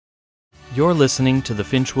You're listening to the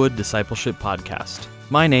Finchwood Discipleship Podcast.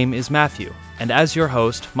 My name is Matthew, and as your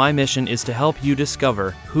host, my mission is to help you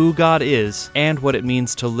discover who God is and what it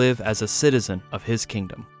means to live as a citizen of His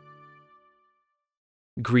kingdom.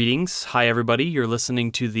 Greetings. Hi, everybody. You're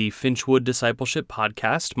listening to the Finchwood Discipleship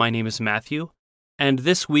Podcast. My name is Matthew, and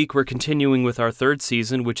this week we're continuing with our third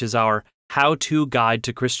season, which is our How-To Guide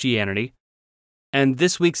to Christianity. And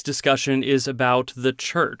this week's discussion is about the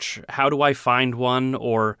church. How do I find one,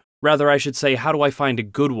 or rather, I should say, how do I find a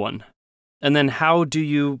good one? And then how do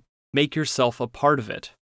you make yourself a part of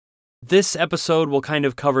it? This episode will kind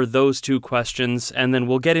of cover those two questions, and then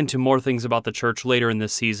we'll get into more things about the church later in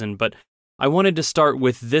this season, but I wanted to start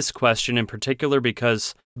with this question in particular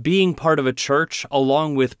because being part of a church,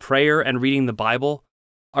 along with prayer and reading the Bible,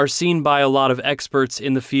 are seen by a lot of experts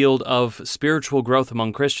in the field of spiritual growth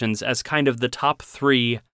among Christians as kind of the top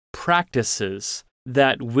 3 practices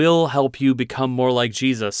that will help you become more like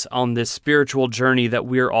Jesus on this spiritual journey that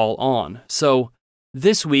we're all on. So,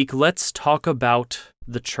 this week, let's talk about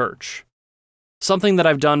the church. Something that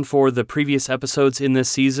I've done for the previous episodes in this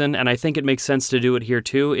season, and I think it makes sense to do it here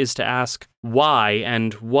too, is to ask why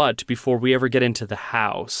and what before we ever get into the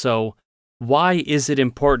how. So, why is it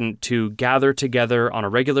important to gather together on a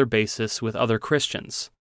regular basis with other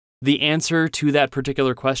Christians? The answer to that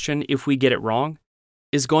particular question, if we get it wrong,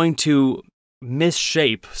 is going to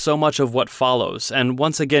misshape so much of what follows. And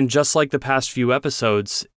once again, just like the past few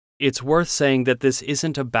episodes, it's worth saying that this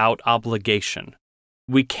isn't about obligation.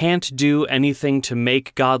 We can't do anything to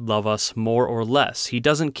make God love us more or less. He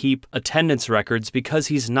doesn't keep attendance records because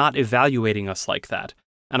He's not evaluating us like that.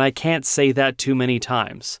 And I can't say that too many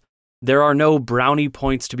times. There are no brownie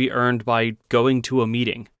points to be earned by going to a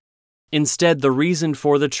meeting. Instead, the reason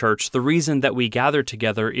for the church, the reason that we gather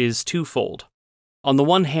together is twofold. On the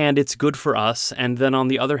one hand, it's good for us, and then on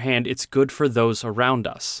the other hand, it's good for those around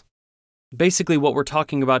us. Basically, what we're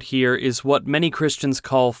talking about here is what many Christians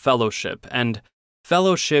call fellowship, and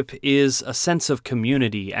fellowship is a sense of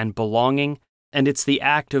community and belonging, and it's the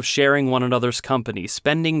act of sharing one another's company,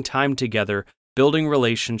 spending time together, building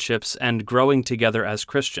relationships, and growing together as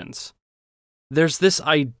Christians. There's this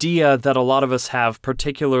idea that a lot of us have,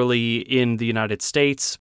 particularly in the United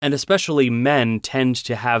States, and especially men tend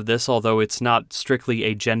to have this, although it's not strictly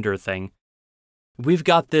a gender thing. We've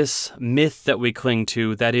got this myth that we cling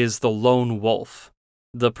to that is the lone wolf.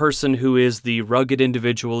 The person who is the rugged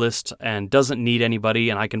individualist and doesn't need anybody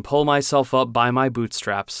and I can pull myself up by my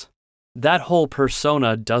bootstraps. That whole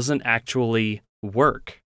persona doesn't actually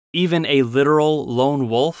work. Even a literal lone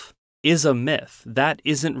wolf is a myth. That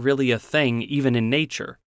isn't really a thing even in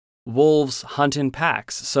nature. Wolves hunt in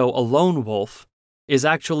packs, so a lone wolf is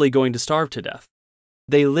actually going to starve to death.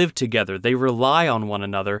 They live together, they rely on one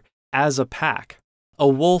another as a pack. A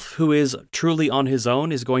wolf who is truly on his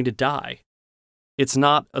own is going to die. It's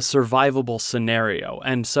not a survivable scenario,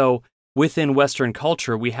 and so within Western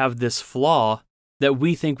culture we have this flaw that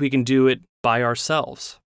we think we can do it by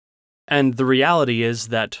ourselves. And the reality is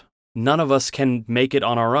that none of us can make it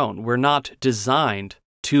on our own. We're not designed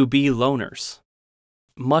to be loners.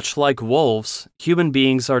 Much like wolves, human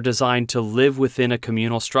beings are designed to live within a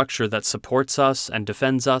communal structure that supports us and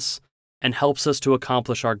defends us and helps us to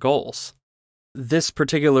accomplish our goals. This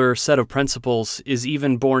particular set of principles is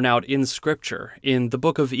even borne out in Scripture. In the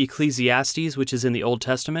book of Ecclesiastes, which is in the Old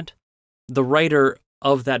Testament, the writer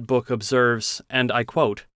of that book observes, and I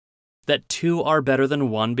quote, that 2 are better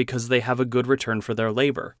than 1 because they have a good return for their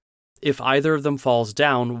labor. If either of them falls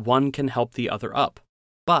down, one can help the other up.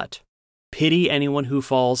 But pity anyone who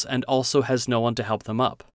falls and also has no one to help them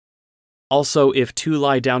up. Also, if 2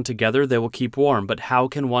 lie down together, they will keep warm, but how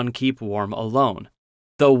can one keep warm alone?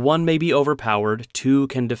 Though one may be overpowered, 2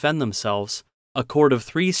 can defend themselves. A cord of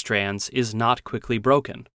 3 strands is not quickly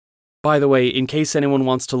broken. By the way, in case anyone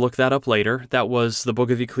wants to look that up later, that was the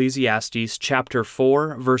book of Ecclesiastes, chapter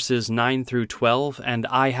 4, verses 9 through 12, and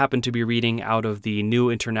I happen to be reading out of the New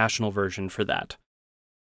International Version for that.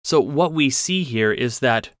 So what we see here is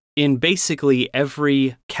that in basically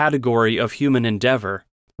every category of human endeavor,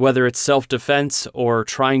 whether it's self-defense or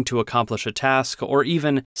trying to accomplish a task or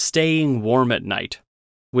even staying warm at night,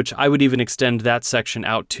 which I would even extend that section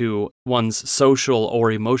out to one's social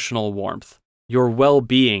or emotional warmth, your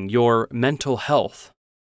well-being, your mental health,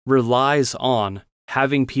 relies on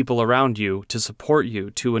having people around you to support you,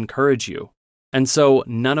 to encourage you. And so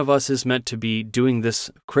none of us is meant to be doing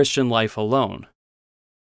this Christian life alone.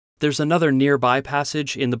 There's another nearby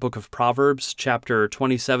passage in the book of Proverbs, chapter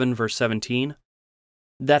 27, verse 17,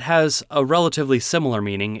 that has a relatively similar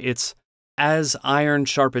meaning. It's, as iron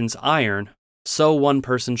sharpens iron, so one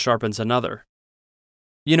person sharpens another.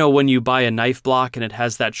 You know, when you buy a knife block and it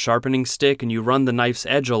has that sharpening stick and you run the knife's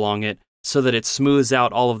edge along it so that it smooths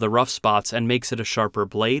out all of the rough spots and makes it a sharper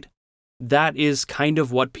blade? That is kind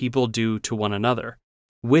of what people do to one another.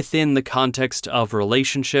 Within the context of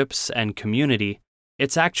relationships and community,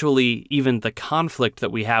 it's actually even the conflict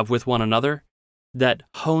that we have with one another that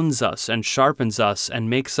hones us and sharpens us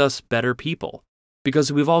and makes us better people.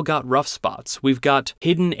 Because we've all got rough spots. We've got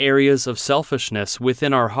hidden areas of selfishness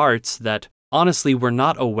within our hearts that honestly we're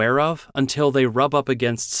not aware of until they rub up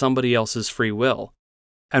against somebody else's free will.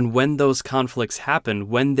 And when those conflicts happen,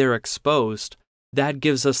 when they're exposed, that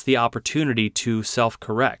gives us the opportunity to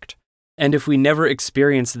self-correct. And if we never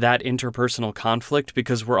experience that interpersonal conflict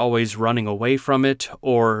because we're always running away from it,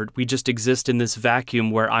 or we just exist in this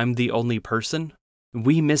vacuum where I'm the only person,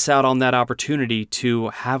 we miss out on that opportunity to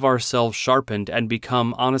have ourselves sharpened and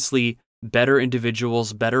become, honestly, better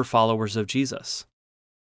individuals, better followers of Jesus.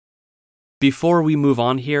 Before we move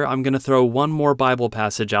on here, I'm going to throw one more Bible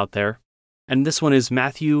passage out there, and this one is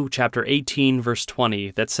Matthew chapter 18, verse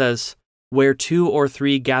 20, that says, "Where 2 or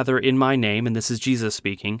 3 gather in my name," and this is Jesus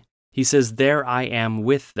speaking, he says, "There I am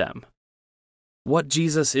with them." What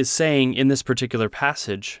Jesus is saying in this particular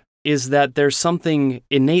passage is that there's something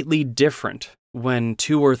innately different when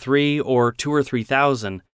 2 or 3 or 2 or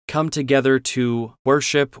 3,000 come together to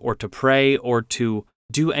worship or to pray or to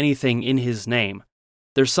do anything in his name.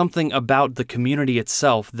 There's something about the community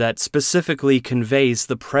itself that specifically conveys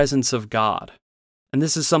the presence of God. And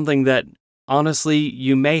this is something that, honestly,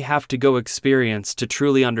 you may have to go experience to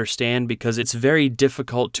truly understand because it's very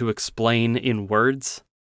difficult to explain in words.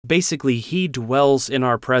 Basically, he dwells in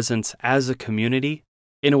our presence as a community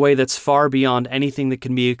in a way that's far beyond anything that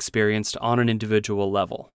can be experienced on an individual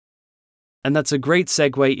level. And that's a great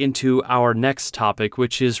segue into our next topic,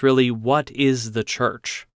 which is really, what is the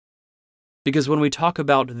church? Because when we talk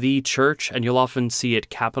about the church, and you'll often see it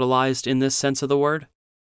capitalized in this sense of the word,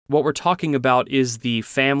 what we're talking about is the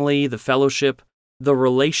family, the fellowship, the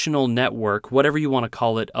relational network, whatever you want to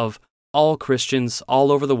call it, of all Christians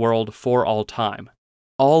all over the world for all time.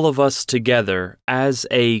 All of us together as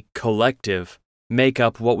a collective make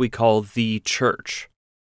up what we call the church.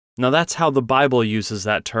 Now that's how the Bible uses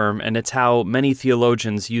that term, and it's how many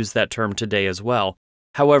theologians use that term today as well.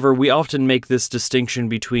 However, we often make this distinction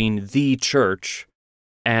between the church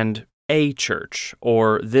and a church,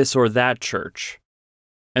 or this or that church.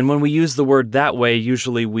 And when we use the word that way,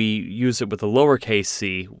 usually we use it with a lowercase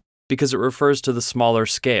c because it refers to the smaller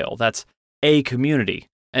scale. That's a community.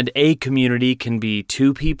 And a community can be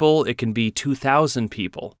 2 people, it can be 2,000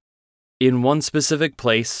 people in one specific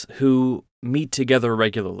place who meet together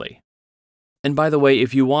regularly. And by the way,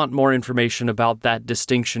 if you want more information about that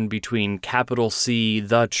distinction between capital C,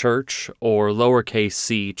 the church, or lowercase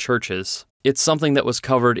c, churches, it's something that was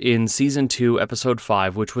covered in Season 2, Episode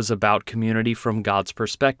 5, which was about community from God's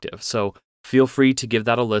perspective. So feel free to give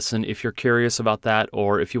that a listen if you're curious about that,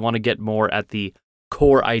 or if you want to get more at the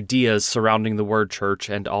core ideas surrounding the word church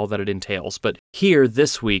and all that it entails. But here,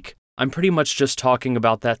 this week, I'm pretty much just talking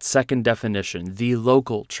about that second definition, the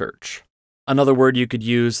local church. Another word you could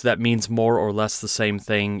use that means more or less the same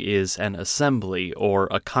thing is an assembly or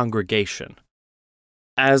a congregation.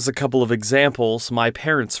 As a couple of examples, my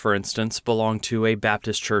parents, for instance, belong to a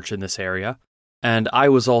Baptist church in this area, and I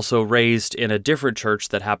was also raised in a different church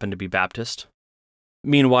that happened to be Baptist.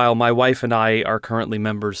 Meanwhile, my wife and I are currently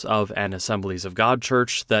members of an Assemblies of God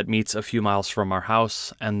church that meets a few miles from our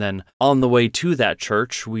house, and then on the way to that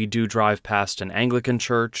church, we do drive past an Anglican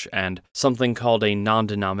church and something called a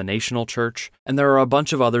non-denominational church, and there are a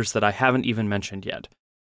bunch of others that I haven't even mentioned yet.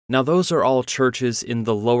 Now, those are all churches in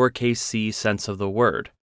the lowercase c sense of the word,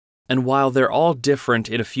 and while they're all different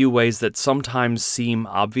in a few ways that sometimes seem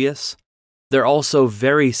obvious, they're also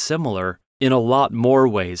very similar in a lot more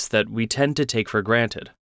ways that we tend to take for granted.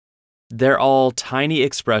 They're all tiny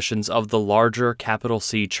expressions of the larger capital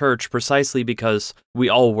C church precisely because we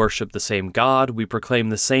all worship the same God, we proclaim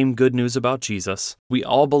the same good news about Jesus, we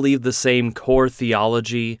all believe the same core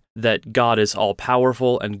theology that God is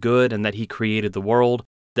all-powerful and good and that He created the world,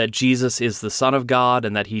 that Jesus is the Son of God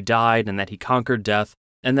and that He died and that He conquered death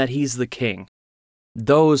and that He's the King.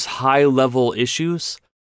 Those high-level issues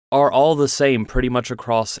are all the same pretty much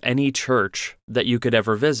across any church that you could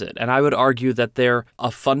ever visit. And I would argue that they're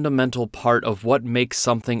a fundamental part of what makes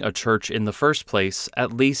something a church in the first place,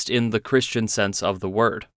 at least in the Christian sense of the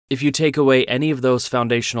word. If you take away any of those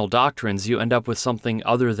foundational doctrines, you end up with something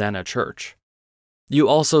other than a church. You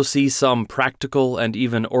also see some practical and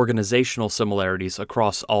even organizational similarities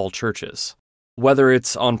across all churches. Whether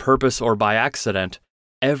it's on purpose or by accident,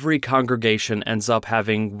 every congregation ends up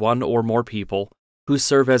having one or more people who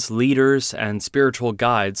serve as leaders and spiritual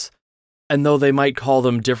guides, and though they might call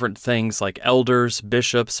them different things like elders,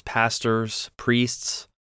 bishops, pastors, priests,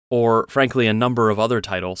 or frankly a number of other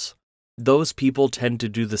titles, those people tend to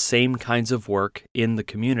do the same kinds of work in the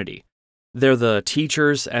community. They're the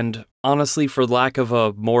teachers, and honestly, for lack of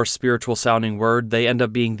a more spiritual-sounding word, they end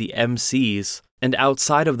up being the MCs, and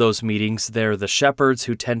outside of those meetings, they're the shepherds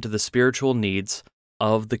who tend to the spiritual needs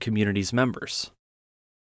of the community's members.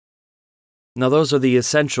 Now, those are the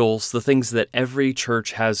essentials, the things that every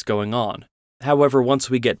church has going on. However, once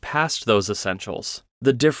we get past those essentials,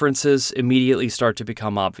 the differences immediately start to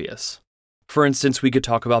become obvious. For instance, we could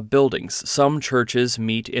talk about buildings. Some churches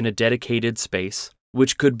meet in a dedicated space,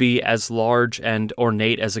 which could be as large and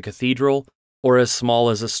ornate as a cathedral, or as small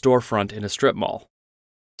as a storefront in a strip mall.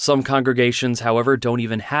 Some congregations, however, don't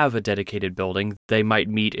even have a dedicated building. They might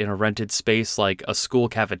meet in a rented space like a school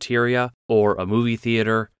cafeteria or a movie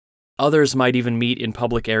theater. Others might even meet in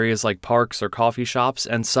public areas like parks or coffee shops,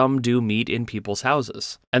 and some do meet in people's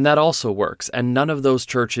houses. And that also works, and none of those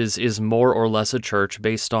churches is more or less a church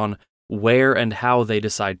based on where and how they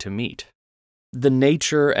decide to meet. The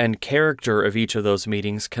nature and character of each of those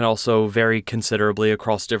meetings can also vary considerably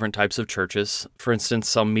across different types of churches. For instance,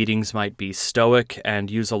 some meetings might be stoic and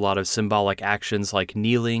use a lot of symbolic actions like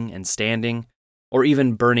kneeling and standing, or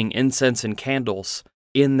even burning incense and candles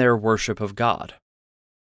in their worship of God.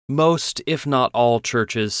 Most, if not all,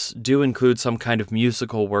 churches do include some kind of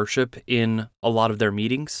musical worship in a lot of their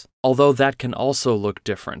meetings, although that can also look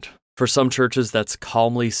different. For some churches, that's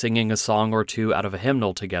calmly singing a song or two out of a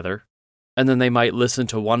hymnal together, and then they might listen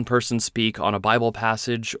to one person speak on a Bible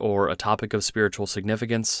passage or a topic of spiritual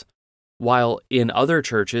significance, while in other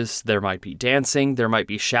churches there might be dancing, there might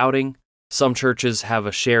be shouting. Some churches have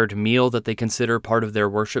a shared meal that they consider part of their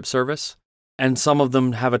worship service, and some of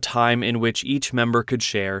them have a time in which each member could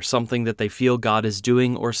share something that they feel God is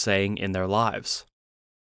doing or saying in their lives.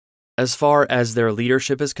 As far as their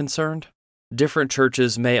leadership is concerned, different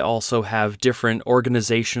churches may also have different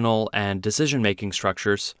organizational and decision-making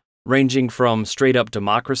structures, ranging from straight-up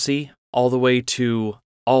democracy all the way to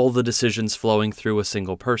all the decisions flowing through a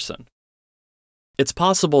single person. It's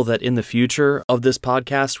possible that in the future of this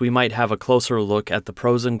podcast, we might have a closer look at the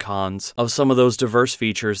pros and cons of some of those diverse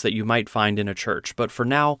features that you might find in a church, but for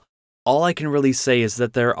now, all I can really say is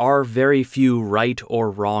that there are very few right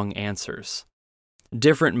or wrong answers.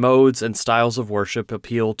 Different modes and styles of worship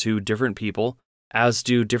appeal to different people, as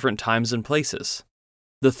do different times and places.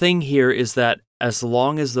 The thing here is that as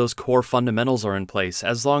long as those core fundamentals are in place,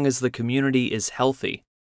 as long as the community is healthy,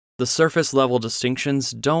 the surface level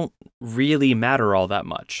distinctions don't really matter all that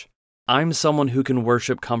much. I'm someone who can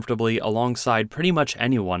worship comfortably alongside pretty much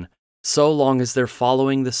anyone, so long as they're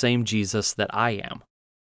following the same Jesus that I am.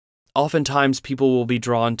 Oftentimes, people will be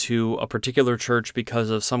drawn to a particular church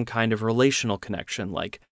because of some kind of relational connection,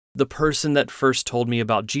 like, the person that first told me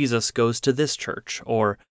about Jesus goes to this church,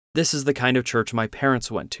 or this is the kind of church my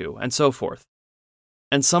parents went to, and so forth.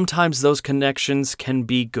 And sometimes those connections can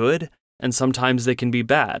be good, and sometimes they can be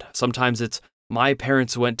bad. Sometimes it's, my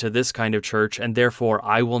parents went to this kind of church, and therefore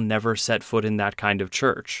I will never set foot in that kind of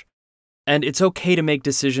church. And it's okay to make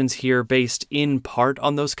decisions here based in part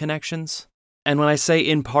on those connections. And when I say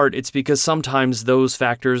in part, it's because sometimes those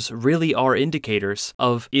factors really are indicators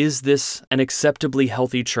of, is this an acceptably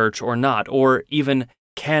healthy church or not? Or even,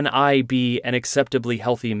 can I be an acceptably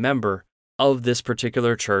healthy member of this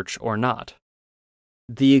particular church or not?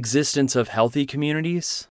 The existence of healthy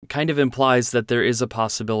communities kind of implies that there is a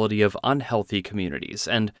possibility of unhealthy communities,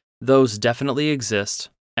 and those definitely exist,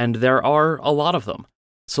 and there are a lot of them.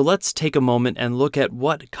 So let's take a moment and look at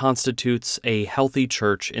what constitutes a healthy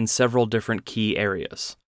church in several different key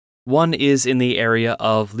areas. One is in the area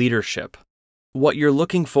of leadership. What you're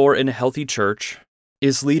looking for in a healthy church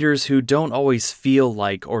is leaders who don't always feel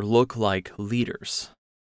like or look like leaders.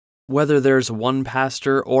 Whether there's one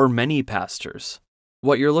pastor or many pastors,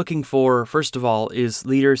 what you're looking for, first of all, is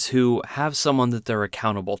leaders who have someone that they're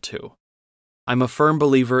accountable to. I'm a firm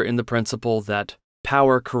believer in the principle that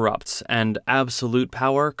power corrupts, and absolute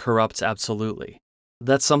power corrupts absolutely.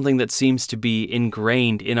 That's something that seems to be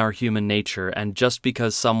ingrained in our human nature, and just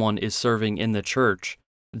because someone is serving in the church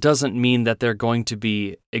doesn't mean that they're going to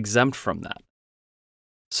be exempt from that.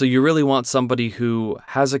 So you really want somebody who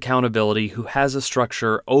has accountability, who has a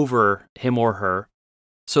structure over him or her,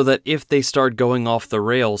 so that if they start going off the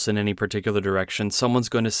rails in any particular direction, someone's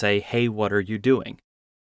going to say, hey, what are you doing?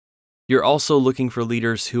 You're also looking for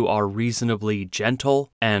leaders who are reasonably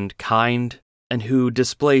gentle and kind, and who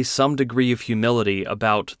display some degree of humility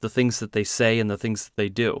about the things that they say and the things that they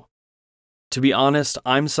do. To be honest,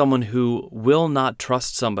 I'm someone who will not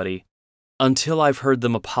trust somebody until I've heard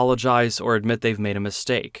them apologize or admit they've made a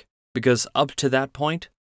mistake, because up to that point,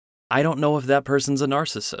 I don't know if that person's a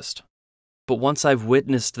narcissist. But once I've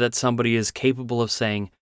witnessed that somebody is capable of saying,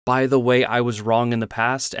 by the way, I was wrong in the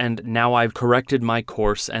past, and now I've corrected my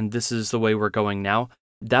course, and this is the way we're going now,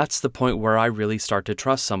 that's the point where I really start to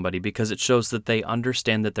trust somebody, because it shows that they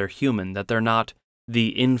understand that they're human, that they're not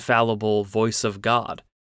the infallible voice of God,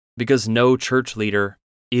 because no church leader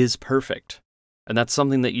is perfect. And that's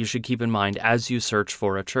something that you should keep in mind as you search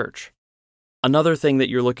for a church. Another thing that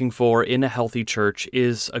you're looking for in a healthy church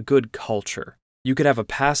is a good culture. You could have a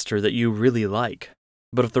pastor that you really like,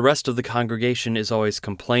 but if the rest of the congregation is always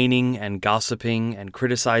complaining and gossiping and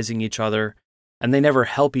criticizing each other, and they never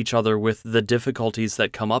help each other with the difficulties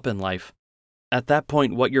that come up in life, at that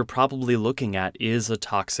point what you're probably looking at is a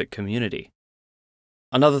toxic community.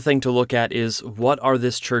 Another thing to look at is, what are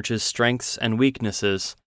this church's strengths and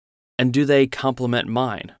weaknesses, and do they complement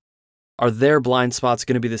mine? Are their blind spots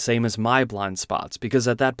going to be the same as my blind spots? Because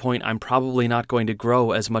at that point, I'm probably not going to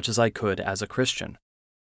grow as much as I could as a Christian.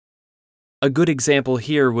 A good example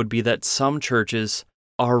here would be that some churches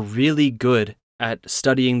are really good at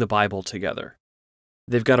studying the Bible together.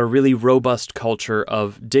 They've got a really robust culture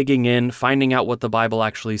of digging in, finding out what the Bible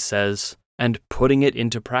actually says, and putting it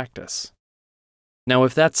into practice. Now,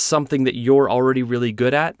 if that's something that you're already really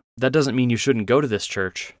good at, that doesn't mean you shouldn't go to this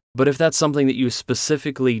church. But if that's something that you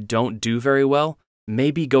specifically don't do very well,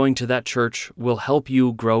 maybe going to that church will help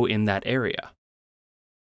you grow in that area.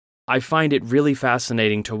 I find it really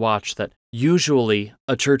fascinating to watch that usually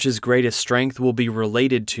a church's greatest strength will be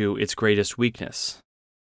related to its greatest weakness.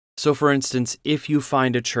 So for instance, if you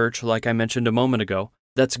find a church, like I mentioned a moment ago,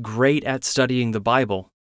 that's great at studying the Bible,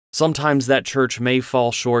 sometimes that church may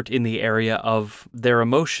fall short in the area of their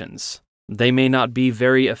emotions. They may not be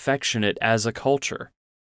very affectionate as a culture.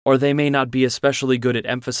 Or they may not be especially good at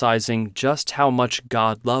emphasizing just how much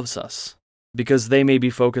God loves us, because they may be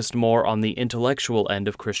focused more on the intellectual end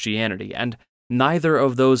of Christianity, and neither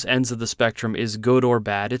of those ends of the spectrum is good or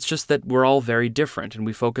bad. It's just that we're all very different and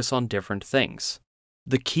we focus on different things.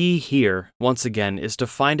 The key here, once again, is to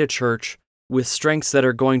find a church with strengths that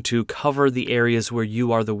are going to cover the areas where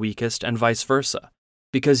you are the weakest and vice versa,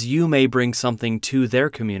 because you may bring something to their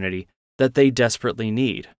community that they desperately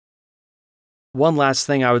need. One last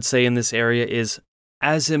thing I would say in this area is,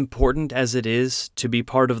 as important as it is to be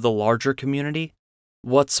part of the larger community,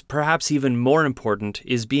 what's perhaps even more important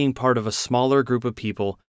is being part of a smaller group of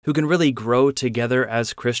people who can really grow together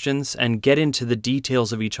as Christians and get into the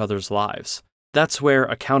details of each other's lives. That's where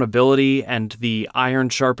accountability and the iron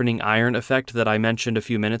sharpening iron effect that I mentioned a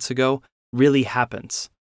few minutes ago really happens.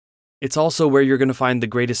 It's also where you're going to find the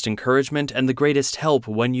greatest encouragement and the greatest help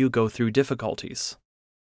when you go through difficulties.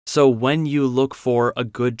 So when you look for a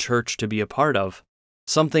good church to be a part of,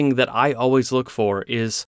 something that I always look for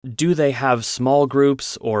is, do they have small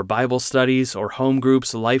groups or Bible studies or home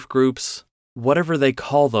groups, life groups, whatever they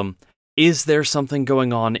call them? Is there something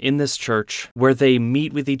going on in this church where they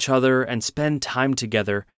meet with each other and spend time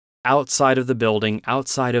together outside of the building,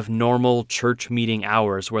 outside of normal church meeting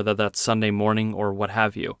hours, whether that's Sunday morning or what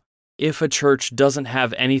have you? If a church doesn't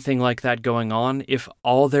have anything like that going on, if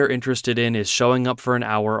all they're interested in is showing up for an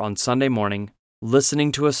hour on Sunday morning,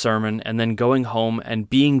 listening to a sermon, and then going home and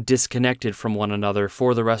being disconnected from one another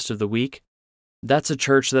for the rest of the week, that's a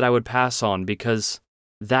church that I would pass on, because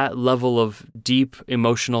that level of deep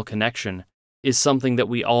emotional connection is something that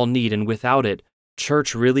we all need, and without it,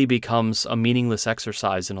 church really becomes a meaningless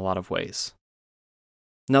exercise in a lot of ways.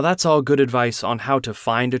 Now that's all good advice on how to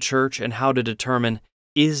find a church and how to determine,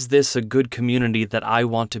 is this a good community that I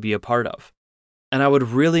want to be a part of? And I would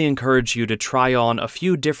really encourage you to try on a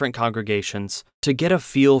few different congregations to get a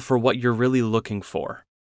feel for what you're really looking for.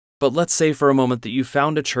 But let's say for a moment that you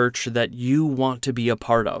found a church that you want to be a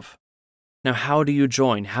part of. Now, how do you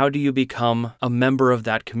join? How do you become a member of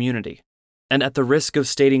that community? And at the risk of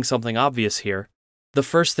stating something obvious here, the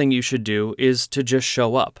first thing you should do is to just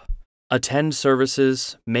show up. Attend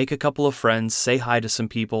services, make a couple of friends, say hi to some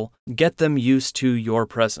people, get them used to your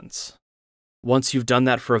presence. Once you've done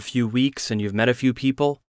that for a few weeks and you've met a few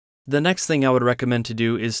people, the next thing I would recommend to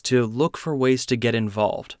do is to look for ways to get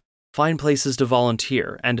involved. Find places to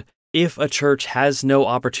volunteer, and if a church has no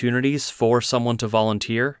opportunities for someone to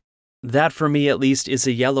volunteer, that for me at least is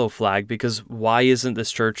a yellow flag, because why isn't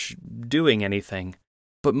this church doing anything?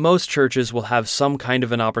 But most churches will have some kind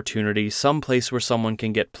of an opportunity, some place where someone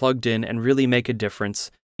can get plugged in and really make a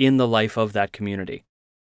difference in the life of that community.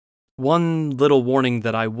 One little warning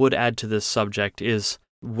that I would add to this subject is,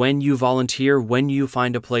 when you volunteer, when you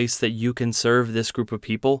find a place that you can serve this group of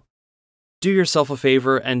people, do yourself a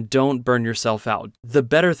favor and don't burn yourself out. The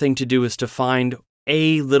better thing to do is to find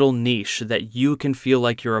a little niche that you can feel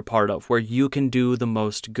like you're a part of, where you can do the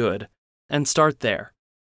most good, and start there.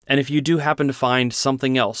 And if you do happen to find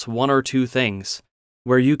something else, one or two things,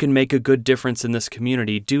 where you can make a good difference in this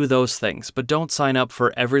community, do those things, but don't sign up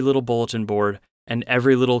for every little bulletin board and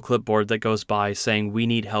every little clipboard that goes by saying we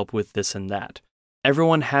need help with this and that.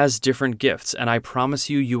 Everyone has different gifts, and I promise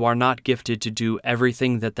you, you are not gifted to do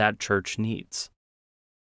everything that that church needs.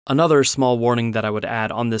 Another small warning that I would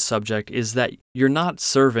add on this subject is that you're not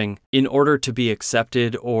serving in order to be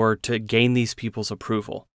accepted or to gain these people's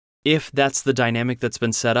approval. If that's the dynamic that's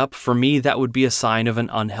been set up, for me, that would be a sign of an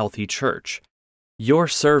unhealthy church. You're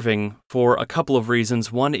serving for a couple of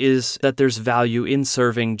reasons. One is that there's value in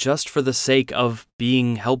serving just for the sake of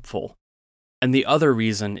being helpful. And the other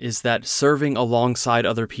reason is that serving alongside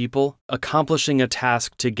other people, accomplishing a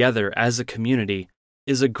task together as a community,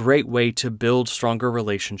 is a great way to build stronger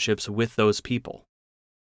relationships with those people.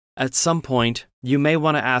 At some point, you may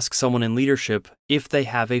want to ask someone in leadership if they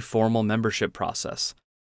have a formal membership process.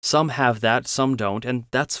 Some have that, some don't, and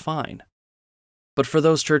that's fine. But for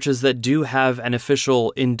those churches that do have an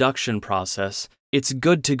official induction process, it's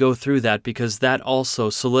good to go through that because that also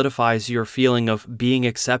solidifies your feeling of being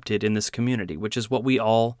accepted in this community, which is what we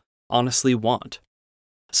all honestly want.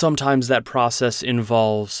 Sometimes that process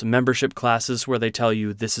involves membership classes where they tell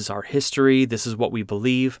you this is our history, this is what we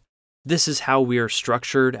believe, this is how we are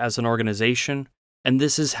structured as an organization, and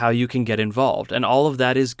this is how you can get involved, and all of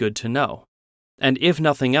that is good to know. And if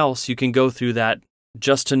nothing else, you can go through that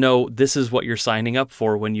just to know this is what you're signing up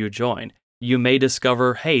for when you join. You may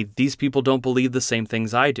discover, hey, these people don't believe the same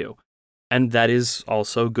things I do, and that is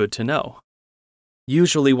also good to know.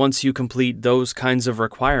 Usually once you complete those kinds of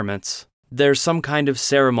requirements, there's some kind of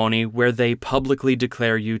ceremony where they publicly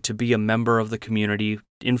declare you to be a member of the community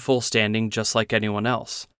in full standing just like anyone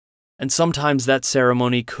else. And sometimes that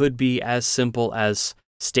ceremony could be as simple as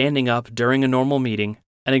standing up during a normal meeting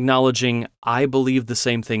and acknowledging, I believe the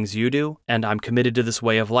same things you do, and I'm committed to this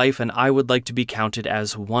way of life, and I would like to be counted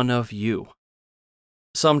as one of you.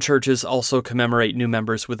 Some churches also commemorate new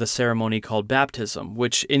members with a ceremony called baptism,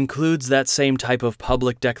 which includes that same type of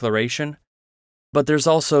public declaration, but there's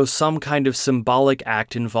also some kind of symbolic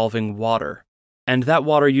act involving water, and that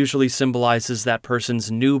water usually symbolizes that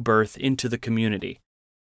person's new birth into the community.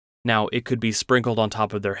 Now, it could be sprinkled on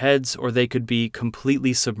top of their heads, or they could be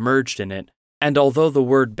completely submerged in it. And although the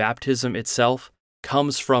word baptism itself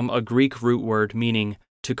comes from a Greek root word meaning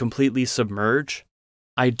to completely submerge,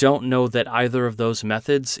 I don't know that either of those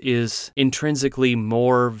methods is intrinsically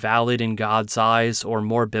more valid in God's eyes or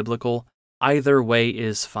more biblical. Either way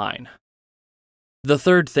is fine. The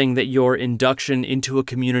third thing that your induction into a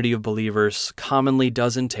community of believers commonly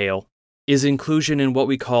does entail is inclusion in what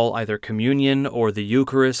we call either communion or the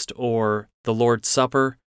Eucharist or the Lord's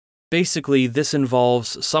Supper. Basically, this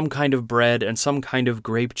involves some kind of bread and some kind of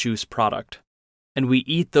grape juice product, and we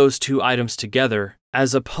eat those two items together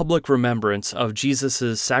as a public remembrance of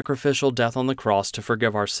Jesus' sacrificial death on the cross to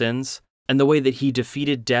forgive our sins and the way that he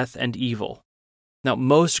defeated death and evil. Now,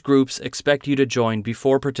 most groups expect you to join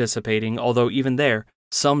before participating, although even there,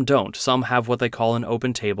 some don't. Some have what they call an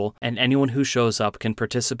open table, and anyone who shows up can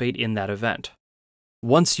participate in that event.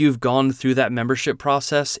 Once you've gone through that membership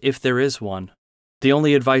process, if there is one, the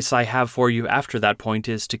only advice I have for you after that point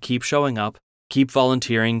is to keep showing up, keep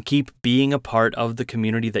volunteering, keep being a part of the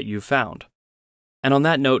community that you've found. And on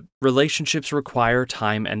that note, relationships require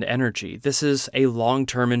time and energy. This is a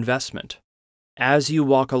long-term investment. As you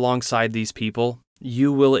walk alongside these people,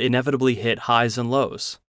 you will inevitably hit highs and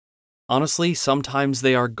lows. Honestly, sometimes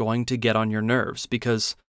they are going to get on your nerves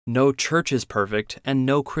because no church is perfect and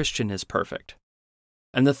no Christian is perfect.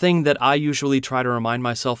 And the thing that I usually try to remind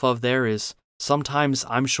myself of there is, sometimes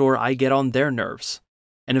I'm sure I get on their nerves.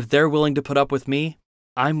 And if they're willing to put up with me,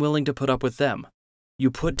 I'm willing to put up with them.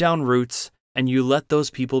 You put down roots and you let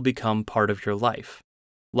those people become part of your life.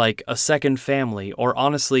 Like a second family, or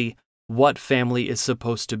honestly, what family is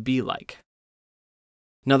supposed to be like.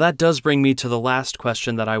 Now that does bring me to the last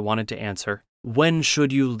question that I wanted to answer. When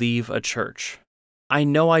should you leave a church? I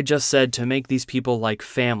know I just said to make these people like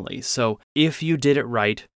family, so if you did it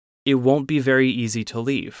right, it won't be very easy to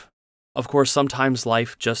leave. Of course, sometimes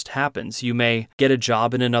life just happens. You may get a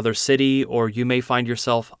job in another city, or you may find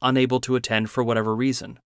yourself unable to attend for whatever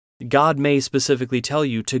reason. God may specifically tell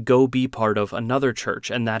you to go be part of another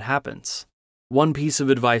church, and that happens. One piece of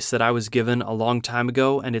advice that I was given a long time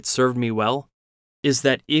ago, and it served me well, is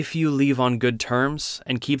that if you leave on good terms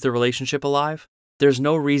and keep the relationship alive, there's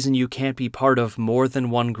no reason you can't be part of more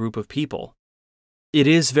than one group of people. It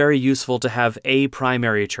is very useful to have a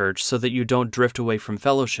primary church so that you don't drift away from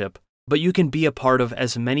fellowship, but you can be a part of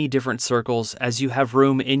as many different circles as you have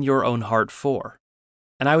room in your own heart for.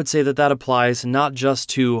 And I would say that that applies not just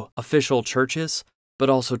to official churches, but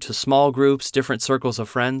also to small groups, different circles of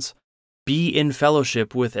friends. Be in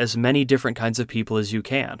fellowship with as many different kinds of people as you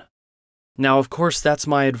can. Now, of course, that's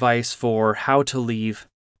my advice for how to leave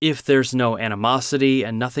if there's no animosity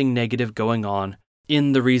and nothing negative going on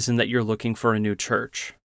in the reason that you're looking for a new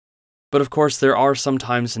church. But of course, there are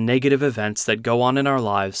sometimes negative events that go on in our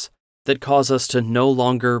lives that cause us to no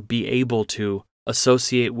longer be able to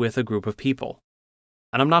associate with a group of people.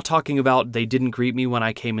 And I'm not talking about they didn't greet me when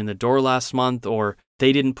I came in the door last month, or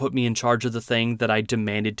they didn't put me in charge of the thing that I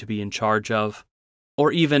demanded to be in charge of,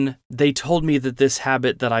 or even they told me that this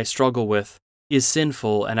habit that I struggle with is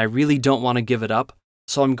sinful and I really don't want to give it up,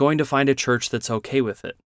 so I'm going to find a church that's okay with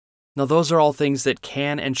it. Now, those are all things that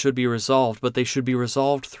can and should be resolved, but they should be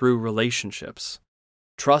resolved through relationships.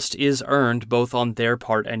 Trust is earned both on their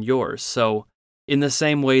part and yours, so in the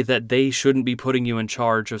same way that they shouldn't be putting you in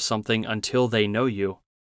charge of something until they know you,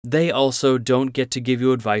 they also don't get to give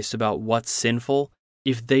you advice about what's sinful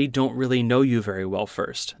if they don't really know you very well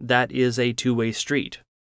first. That is a two-way street.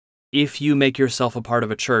 If you make yourself a part of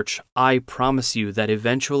a church, I promise you that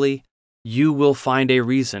eventually you will find a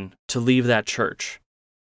reason to leave that church.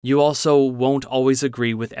 You also won't always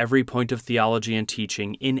agree with every point of theology and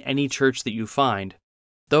teaching in any church that you find.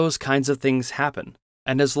 Those kinds of things happen,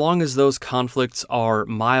 and as long as those conflicts are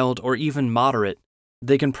mild or even moderate,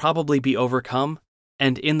 they can probably be overcome,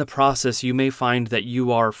 and in the process you may find that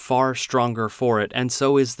you are far stronger for it, and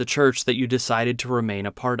so is the church that you decided to remain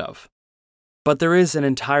a part of. But there is an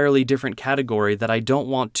entirely different category that I don't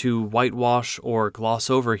want to whitewash or gloss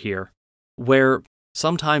over here, where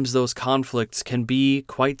sometimes those conflicts can be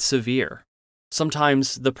quite severe.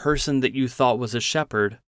 Sometimes the person that you thought was a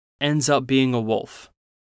shepherd ends up being a wolf.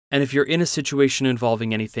 And if you're in a situation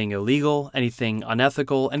involving anything illegal, anything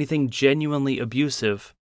unethical, anything genuinely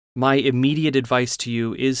abusive, my immediate advice to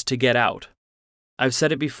you is to get out. I've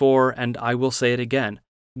said it before, and I will say it again.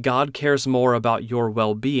 God cares more about your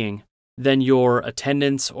well-being than your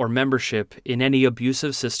attendance or membership in any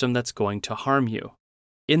abusive system that's going to harm you.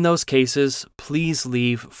 In those cases, please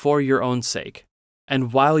leave for your own sake.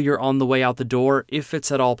 And while you're on the way out the door, if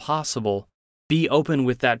it's at all possible, be open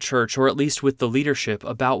with that church, or at least with the leadership,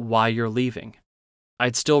 about why you're leaving.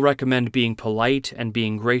 I'd still recommend being polite and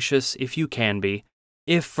being gracious if you can be,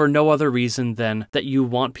 if for no other reason than that you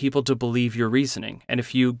want people to believe your reasoning, and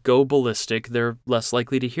if you go ballistic, they're less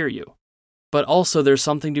likely to hear you. But also there's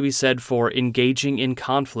something to be said for engaging in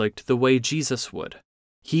conflict the way Jesus would.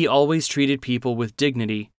 He always treated people with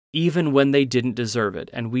dignity, even when they didn't deserve it,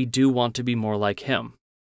 and we do want to be more like him.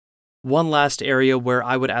 One last area where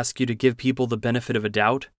I would ask you to give people the benefit of a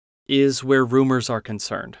doubt is where rumors are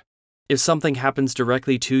concerned. If something happens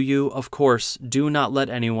directly to you, of course, do not let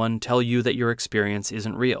anyone tell you that your experience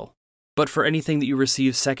isn't real. But for anything that you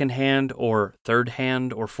receive secondhand or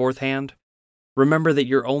third-hand or fourth-hand, remember that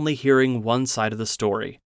you're only hearing one side of the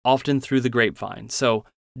story, often through the grapevine, so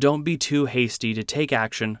don't be too hasty to take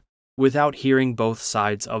action without hearing both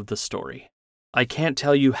sides of the story. I can't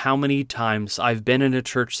tell you how many times I've been in a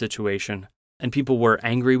church situation and people were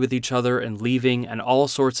angry with each other and leaving and all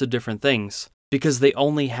sorts of different things because they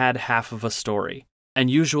only had half of a story. And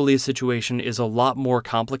usually a situation is a lot more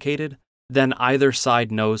complicated than either side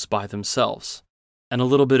knows by themselves. And a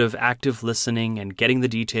little bit of active listening and getting the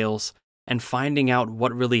details and finding out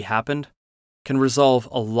what really happened can resolve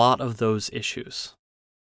a lot of those issues.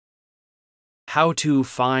 How to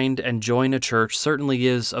find and join a church certainly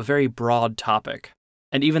is a very broad topic,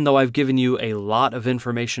 and even though I've given you a lot of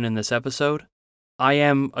information in this episode, I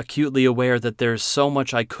am acutely aware that there's so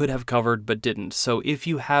much I could have covered but didn't, so if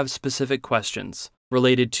you have specific questions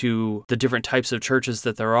related to the different types of churches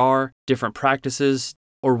that there are, different practices,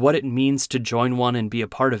 or what it means to join one and be a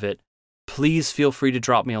part of it, please feel free to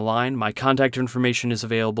drop me a line. My contact information is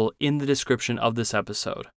available in the description of this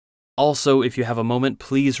episode. Also, if you have a moment,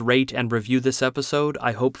 please rate and review this episode.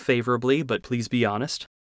 I hope favorably, but please be honest.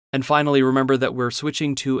 And finally, remember that we're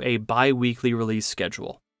switching to a bi-weekly release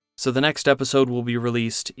schedule. So the next episode will be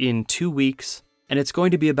released in 2 weeks, and it's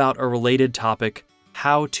going to be about a related topic,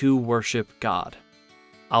 how to worship God.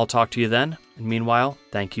 I'll talk to you then, and meanwhile,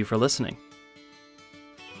 thank you for listening.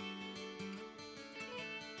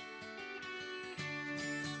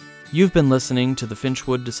 You've been listening to the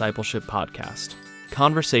Finchwood Discipleship Podcast.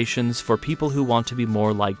 Conversations for people who want to be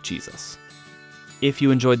more like Jesus. If you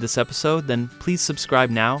enjoyed this episode, then please subscribe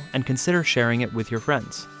now and consider sharing it with your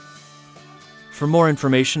friends. For more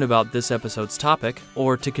information about this episode's topic,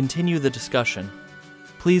 or to continue the discussion,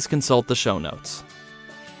 please consult the show notes.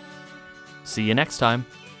 See you next time.